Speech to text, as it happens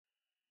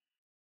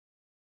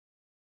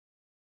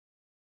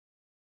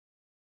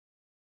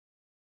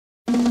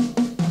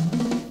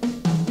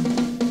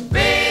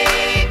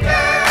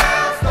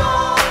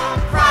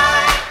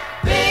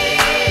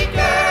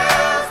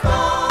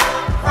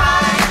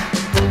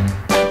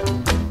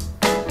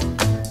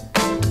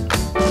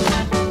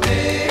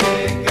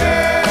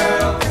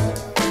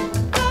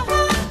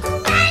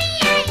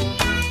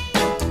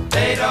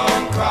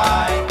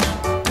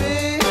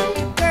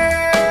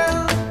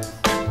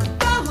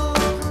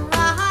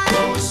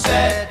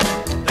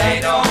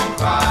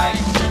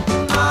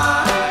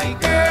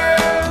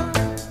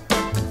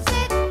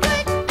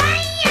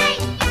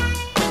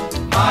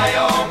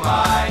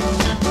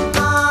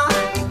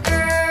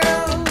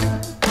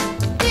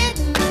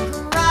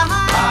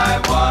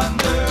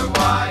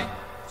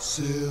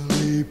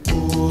Silly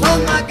boy.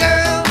 Told my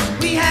girl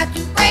we had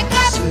to break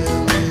up.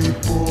 Silly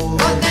boy.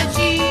 But then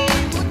she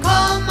would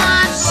call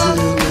my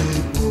phone. Silly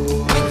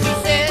boy. When she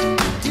said,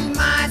 to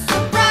my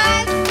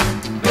surprise,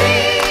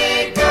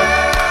 big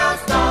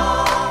girls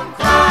don't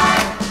cry.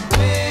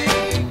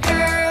 Big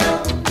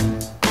girls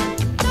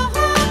don't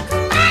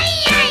cry.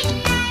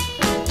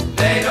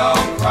 They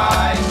don't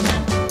cry.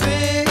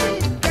 Big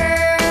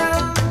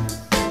girls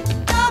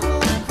don't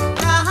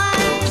cry.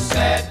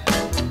 Said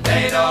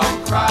they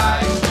don't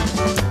cry.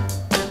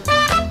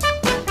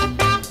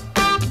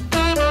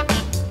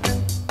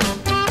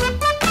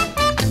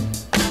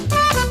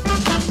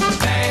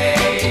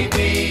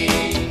 Maybe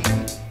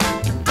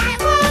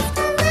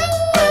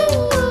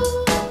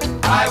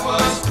I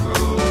was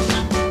cruel.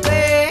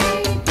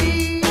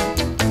 Baby,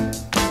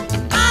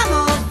 I'm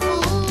a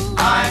fool.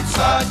 I'm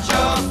such a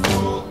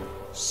fool.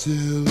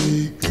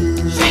 Silly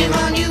girl. Shame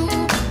on you,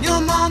 your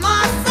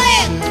mama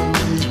said.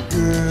 Silly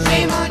girl.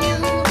 Shame on you,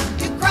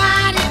 you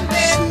cried in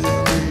bed.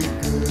 Silly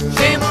girl.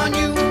 Shame on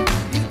you,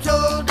 you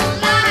told a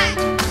lie.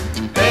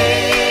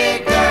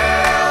 Big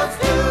girls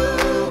do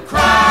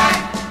cry.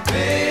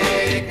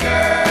 Big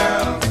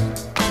girls,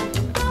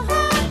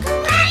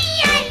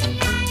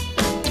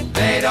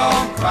 they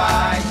don't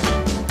cry.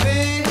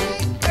 Big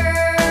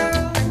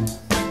girl,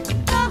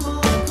 don't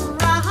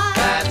cry.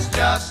 That's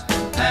just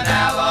an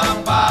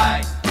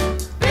alibi.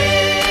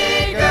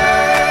 Big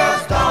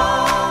girls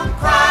don't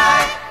cry.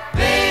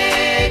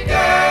 Big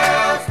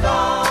girls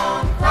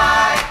don't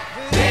cry.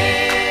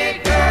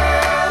 Big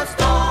girls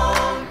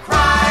don't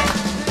cry.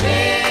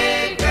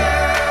 Big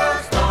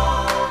girls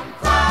don't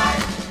cry.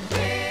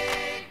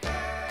 Big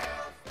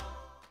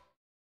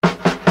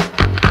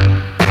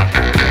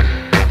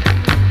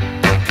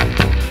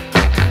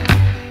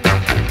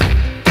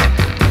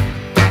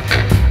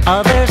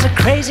Oh, there's a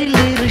crazy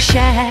little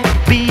shack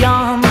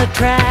beyond the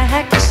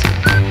tracks,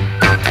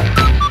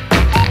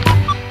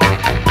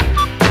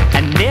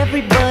 and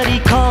everybody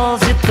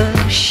calls it the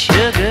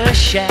Sugar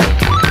Shack.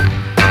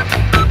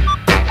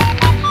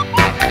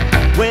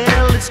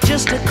 Well, it's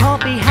just a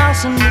coffee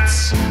house and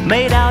it's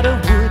made out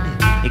of wood.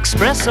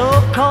 Espresso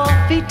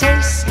coffee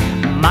tastes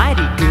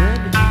mighty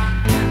good.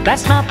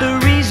 That's not the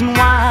reason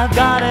why I've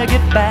gotta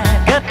get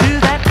back up to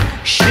that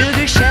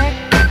Sugar Shack.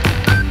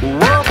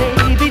 Whoa,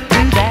 baby,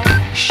 to that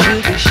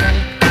Sugar Shack.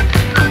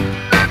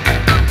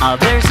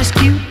 There's this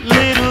cute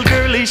little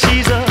girlie,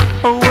 she's a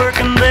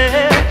working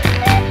there.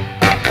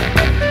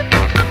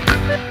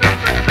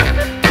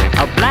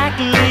 Black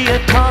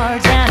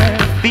leotards and her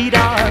feet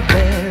are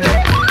bare.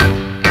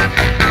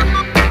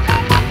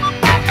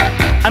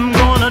 I'm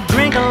gonna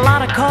drink a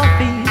lot of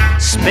coffee,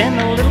 spend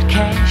a little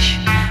cash,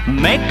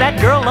 make that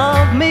girl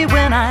love me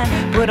when I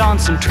put on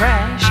some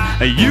trash.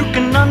 You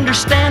can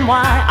understand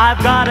why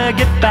I've gotta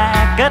get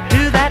back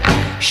to that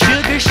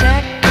Sugar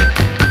Shack.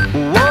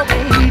 Whoa,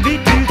 baby,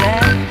 to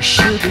that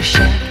Sugar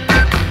Shack.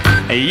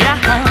 Yeah,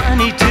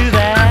 honey, to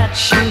that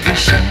Sugar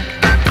Shack.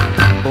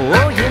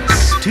 Oh,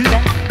 yes, to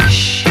that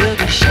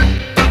Sugar Shack.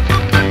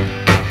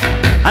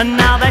 And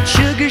now that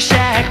Sugar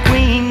Shack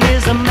queen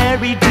is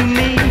married to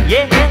me,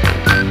 yeah.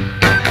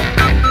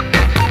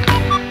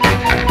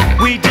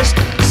 We just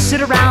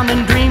sit around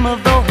and dream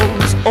of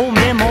those old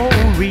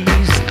memories.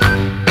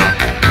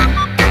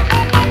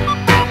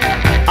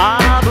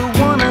 But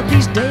one of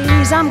these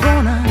days I'm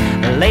gonna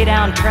lay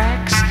down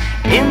tracks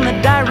in the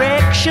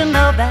direction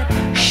of that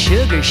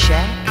Sugar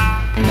Shack.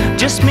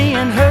 Just me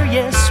and her,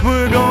 yes,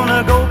 we're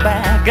gonna go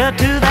back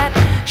to that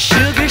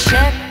Sugar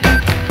Shack.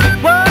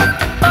 Whoa,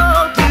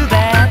 oh, to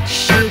that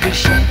Sugar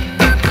Shack.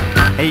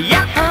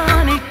 Yeah,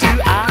 honey, to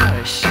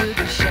our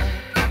Sugar Shack.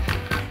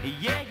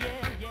 Yeah,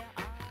 yeah, yeah.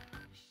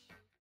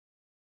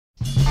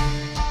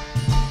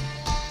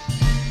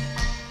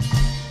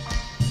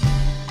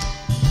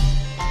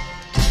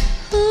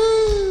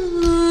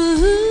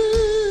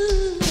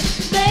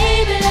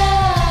 Baby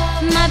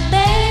love, my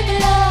baby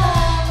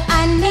love,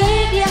 I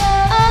need you,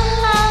 oh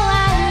how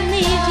I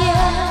need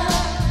you.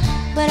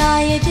 But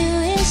all you do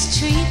is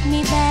treat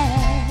me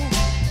bad,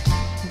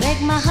 break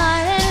my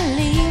heart and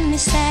leave me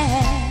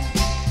sad.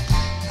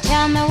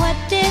 Tell me, what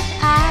did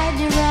I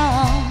do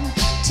wrong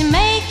to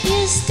make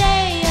you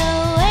stay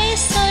away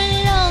so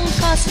long?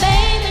 'Cause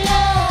baby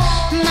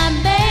love, my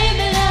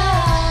baby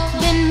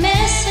love, been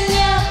missing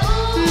you,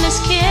 miss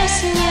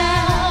kissing you.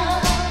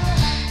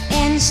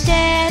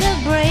 Instead of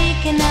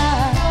breaking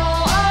up,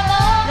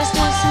 let's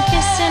do some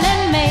kissing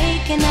and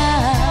making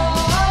up.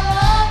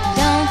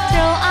 Don't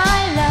throw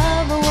our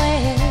love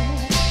away.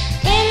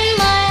 In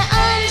my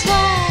arms,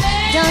 why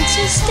don't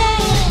you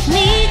stay?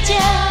 Need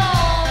you,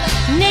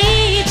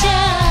 need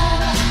you.